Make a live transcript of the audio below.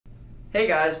Hey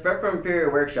guys, Brett from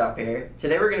Imperial Workshop here.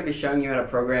 Today we're going to be showing you how to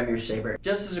program your Saber.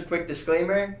 Just as a quick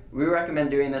disclaimer, we recommend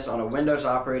doing this on a Windows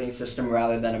operating system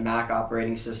rather than a Mac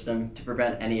operating system to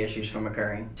prevent any issues from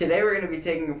occurring. Today we're going to be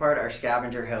taking apart our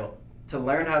scavenger hilt. To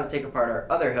learn how to take apart our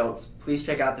other hilts, please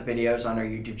check out the videos on our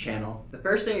YouTube channel. The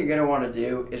first thing you're going to want to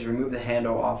do is remove the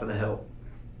handle off of the hilt.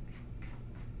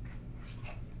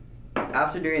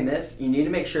 After doing this, you need to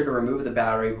make sure to remove the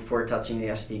battery before touching the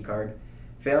SD card.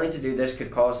 Failing to do this could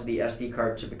cause the SD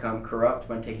card to become corrupt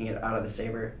when taking it out of the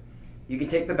Saber. You can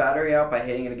take the battery out by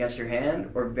hitting it against your hand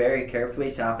or very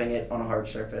carefully tapping it on a hard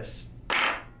surface.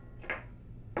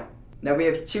 Now we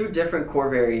have two different core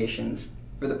variations.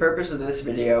 For the purpose of this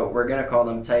video, we're going to call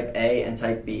them Type A and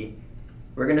Type B.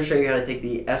 We're going to show you how to take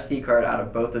the SD card out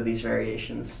of both of these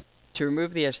variations. To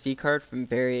remove the SD card from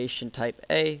variation Type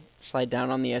A, slide down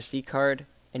on the SD card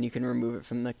and you can remove it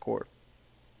from the core.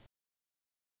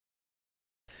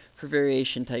 For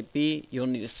variation Type B, you'll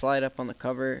need to slide up on the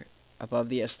cover above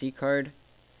the SD card.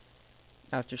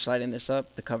 After sliding this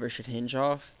up, the cover should hinge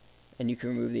off, and you can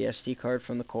remove the SD card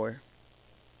from the core.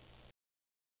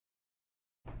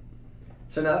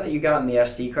 So now that you've gotten the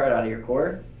SD card out of your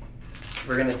core,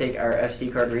 we're going to take our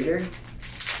SD card reader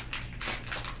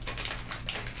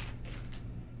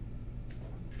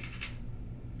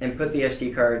and put the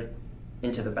SD card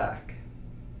into the back.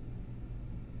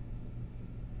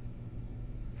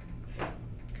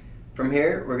 From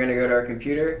here, we're going to go to our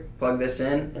computer, plug this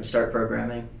in, and start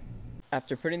programming.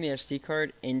 After putting the SD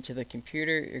card into the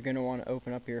computer, you're going to want to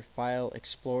open up your File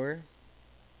Explorer.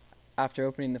 After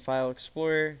opening the File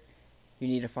Explorer, you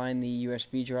need to find the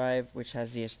USB drive which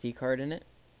has the SD card in it.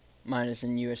 Mine is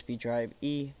in USB drive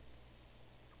E.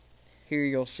 Here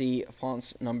you'll see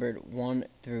fonts numbered 1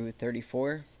 through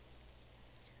 34.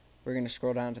 We're going to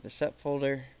scroll down to the set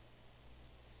folder.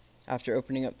 After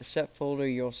opening up the set folder,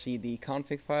 you'll see the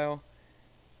config file.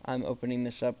 I'm opening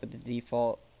this up with the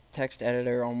default text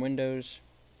editor on Windows.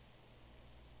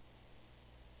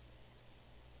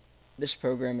 This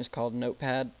program is called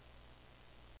Notepad.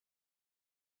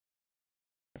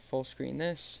 Full screen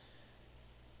this.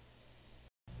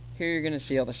 Here you're going to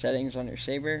see all the settings on your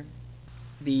Saber.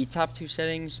 The top two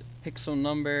settings, pixel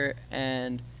number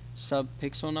and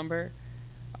sub-pixel number,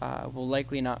 will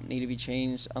likely not need to be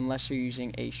changed unless you're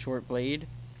using a short blade.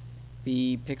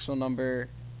 The pixel number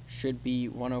should be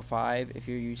 105 if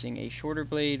you're using a shorter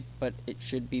blade, but it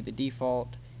should be the default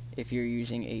if you're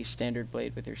using a standard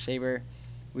blade with your Saber.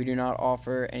 We do not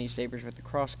offer any Sabers with the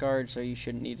crossguard, so you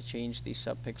shouldn't need to change the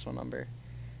sub-pixel number.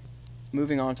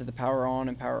 Moving on to the power on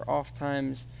and power off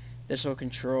times, this will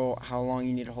control how long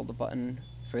you need to hold the button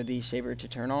for the Saber to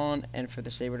turn on and for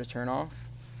the Saber to turn off.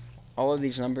 All of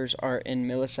these numbers are in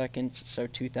milliseconds, so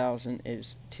 2000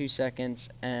 is 2 seconds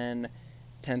and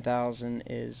 10,000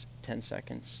 is 10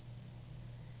 seconds.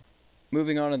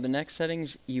 Moving on to the next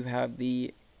settings, you have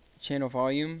the channel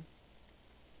volume.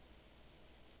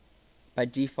 By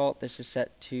default, this is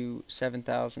set to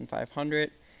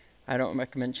 7,500. I don't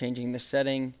recommend changing this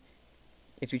setting.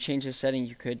 If you change this setting,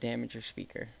 you could damage your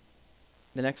speaker.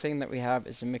 The next thing that we have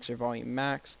is the mixer volume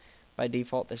max. By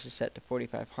default, this is set to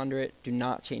 4,500. Do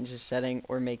not change this setting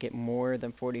or make it more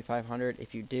than 4,500.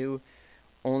 If you do,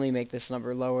 only make this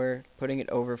number lower. Putting it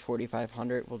over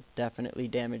 4,500 will definitely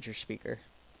damage your speaker.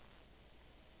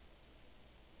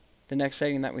 The next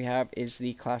setting that we have is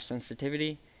the clash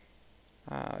sensitivity.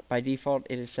 By default,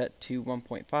 it is set to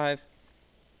 1.5.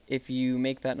 If you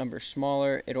make that number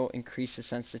smaller, it'll increase the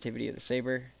sensitivity of the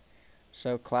Saber,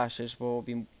 so clashes will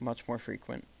be much more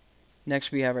frequent.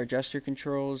 Next, we have our gesture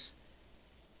controls.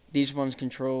 These ones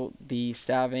control the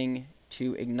stabbing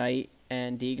to ignite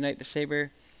and deignite the Saber.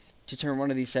 To turn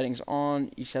one of these settings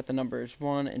on, you set the number as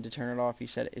 1, and to turn it off, you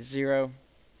set it as 0.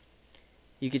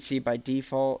 You can see by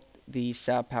default, the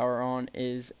stab power on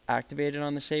is activated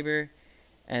on the Saber,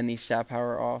 and the stab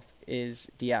power off is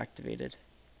deactivated.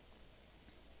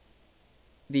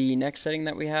 The next setting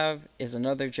that we have is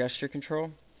another gesture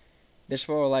control. This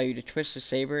will allow you to twist the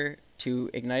Saber to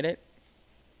ignite it.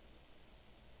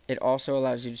 It also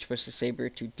allows you to twist the Saber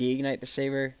to deignite the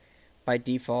Saber. By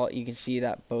default, you can see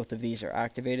that both of these are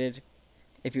activated.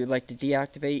 If you would like to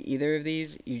deactivate either of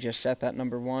these, you just set that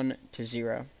number 1 to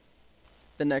 0.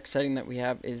 The next setting that we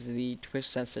have is the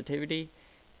twist sensitivity.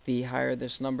 The higher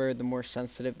this number, the more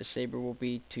sensitive the Saber will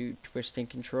be to twisting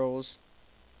controls.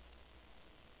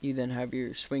 You then have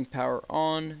your swing power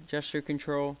on gesture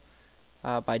control.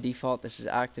 By default, this is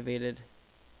activated.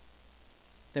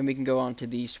 Then we can go on to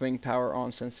the swing power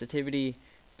on sensitivity.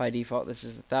 By default, this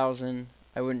is 1000.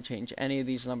 I wouldn't change any of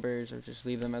these numbers or just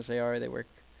leave them as they are. They work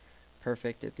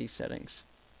perfect at these settings.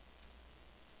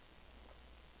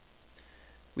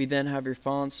 We then have your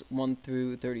fonts 1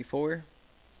 through 34.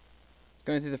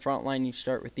 Going through the front line, you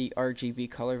start with the RGB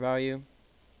color value,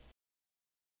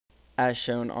 as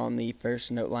shown on the first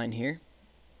note line here.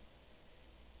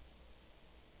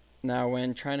 Now,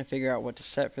 when trying to figure out what to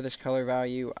set for this color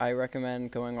value, I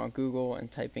recommend going on Google and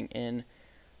typing in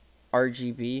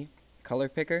RGB color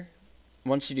picker.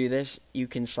 Once you do this, you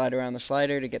can slide around the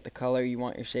slider to get the color you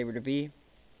want your Saber to be.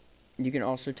 You can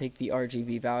also take the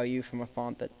RGB value from a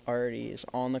font that already is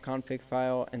on the config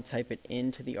file and type it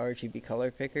into the RGB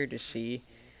color picker to see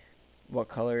what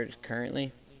color it is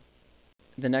currently.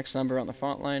 The next number on the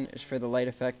font line is for the light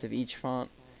effect of each font.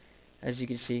 As you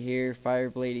can see here, Fire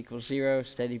Blade equals 0,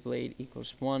 Steady Blade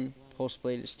equals 1, Pulse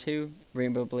Blade is 2,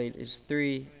 Rainbow Blade is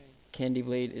 3, Candy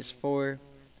Blade is 4,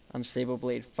 Unstable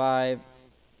Blade 5,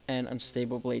 and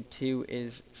Unstable Blade 2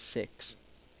 is 6.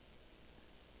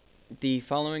 The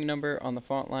following number on the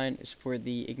font line is for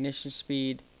the ignition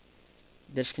speed.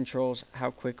 This controls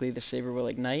how quickly the Saber will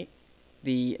ignite.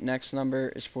 The next number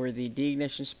is for the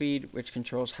deignition speed, which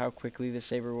controls how quickly the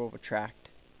Saber will retract.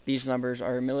 These numbers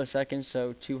are milliseconds,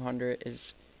 so 200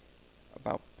 is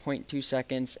about 0.2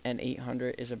 seconds and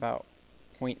 800 is about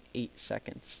 0.8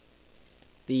 seconds.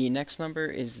 The next number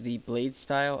is the blade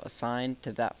style assigned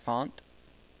to that font.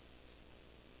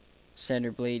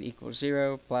 Standard Blade equals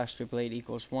 0, Blaster Blade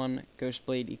equals 1, Ghost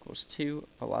Blade equals 2,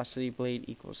 Velocity Blade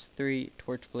equals 3,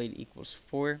 Torch Blade equals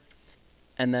 4,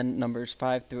 and then numbers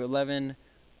 5 through 11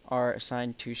 are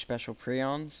assigned to special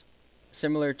prions.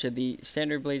 Similar to the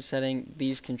standard blade setting,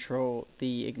 these control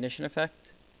the ignition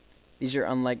effect. These are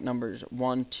unlike numbers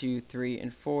 1, 2, 3,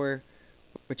 and 4,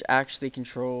 which actually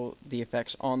control the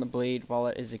effects on the blade while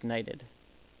it is ignited.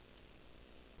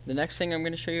 The next thing I'm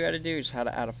going to show you how to do is how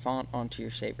to add a font onto your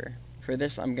Saber. For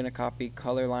this, I'm going to copy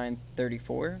color line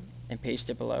 34 and paste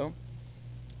it below.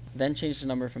 Then change the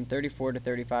number from 34 to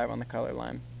 35 on the color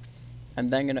line. I'm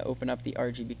then going to open up the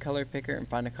RGB color picker and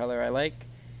find a color I like.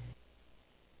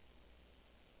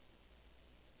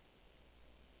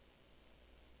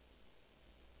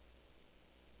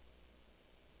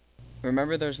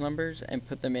 Remember those numbers and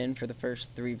put them in for the first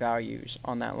 3 values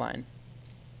on that line.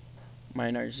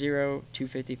 Mine are 0,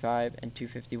 255, and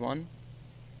 251.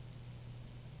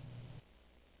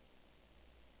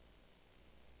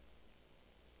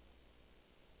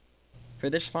 For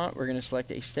this font, we're going to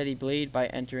select a steady blade by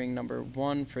entering number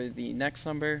 1 for the next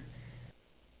number.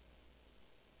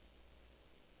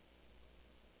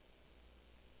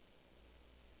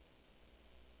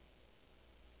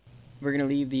 We're going to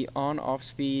leave the on-off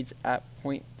speeds at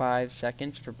 0.5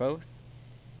 seconds for both.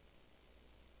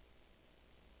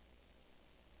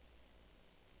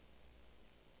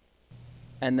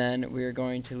 And then we're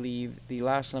going to leave the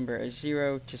last number as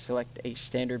 0 to select a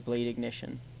standard blade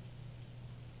ignition.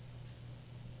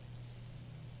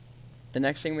 The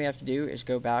next thing we have to do is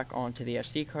go back onto the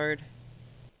SD card.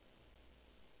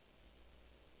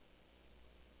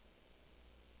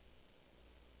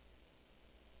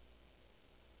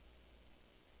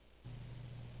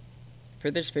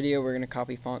 For this video, we're going to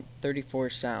copy font 34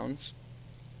 sounds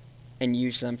and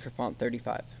use them for font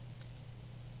 35.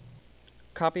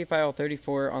 Copy file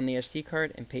 34 on the SD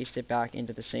card and paste it back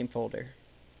into the same folder.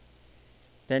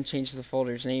 Then change the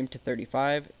folder's name to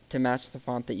 35 to match the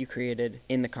font that you created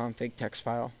in the config text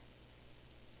file.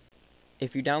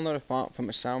 If you download a font from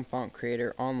a sound font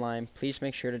creator online, please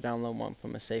make sure to download one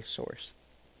from a safe source.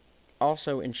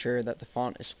 Also ensure that the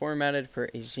font is formatted for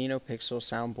a Xenopixel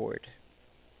soundboard.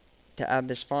 To add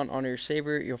this font on your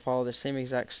Saber, you'll follow the same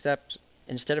exact steps.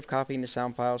 Instead of copying the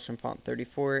sound files from font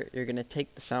 34, you're going to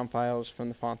take the sound files from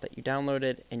the font that you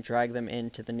downloaded and drag them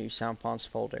into the new sound fonts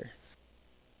folder.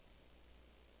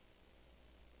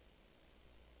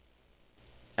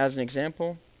 As an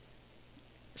example,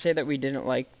 say that we didn't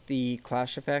like the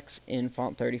clash effects in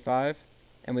font 35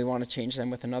 and we want to change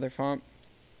them with another font.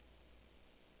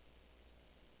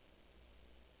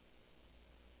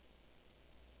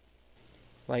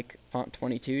 Like font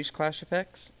 22's clash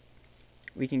effects.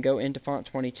 We can go into font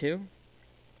 22,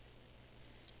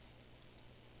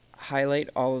 highlight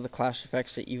all of the clash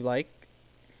effects that you like,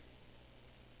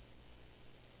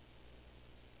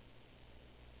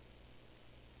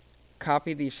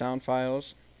 copy these sound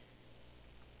files,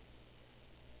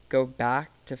 go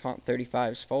back to font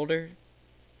 35's folder,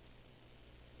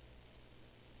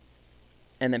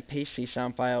 and then paste these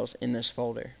sound files in this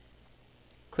folder.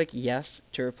 Click Yes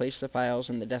to replace the files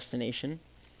in the destination.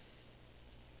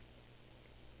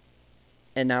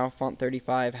 And now font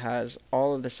 35 has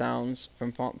all of the sounds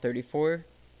from font 34,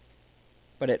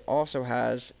 but it also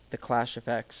has the clash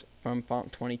effects from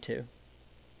font 22.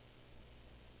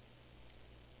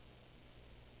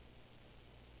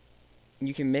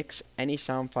 You can mix any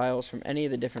sound files from any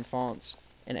of the different fonts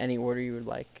in any order you would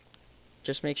like.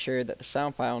 Just make sure that the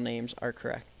sound file names are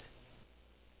correct.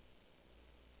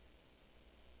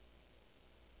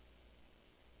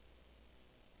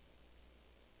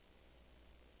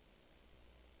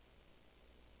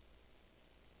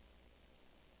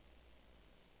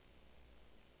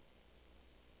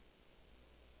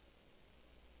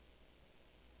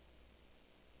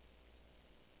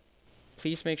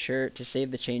 Please make sure to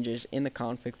save the changes in the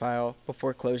config file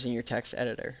before closing your text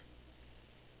editor.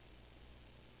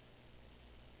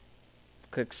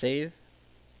 Click Save.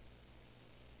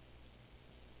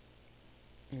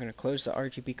 I'm going to close the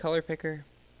RGB color picker.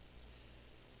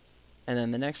 And then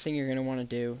the next thing you're going to want to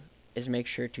do is make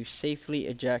sure to safely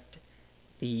eject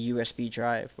the USB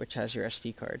drive, which has your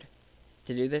SD card.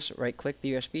 To do this, right-click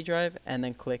the USB drive and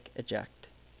then click Eject.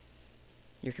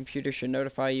 Your computer should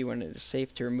notify you when it is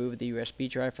safe to remove the USB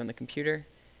drive from the computer.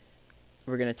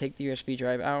 We're going to take the USB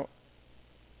drive out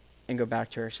and go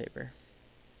back to our Saber.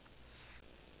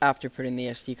 After putting the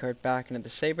SD card back into the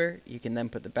Saber, you can then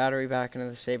put the battery back into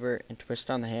the Saber and twist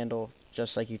on the handle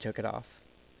just like you took it off.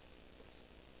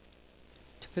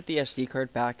 To put the SD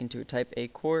card back into a Type A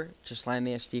core, just line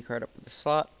the SD card up with the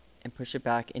slot and push it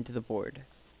back into the board.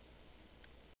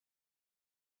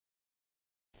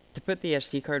 To put the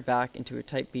SD card back into a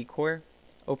Type B core,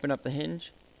 open up the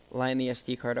hinge, line the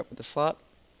SD card up with the slot,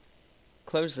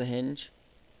 close the hinge,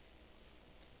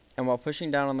 and while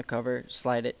pushing down on the cover,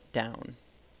 slide it down.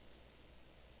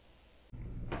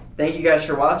 Thank you guys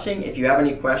for watching. If you have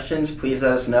any questions, please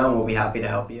let us know and we'll be happy to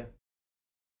help you.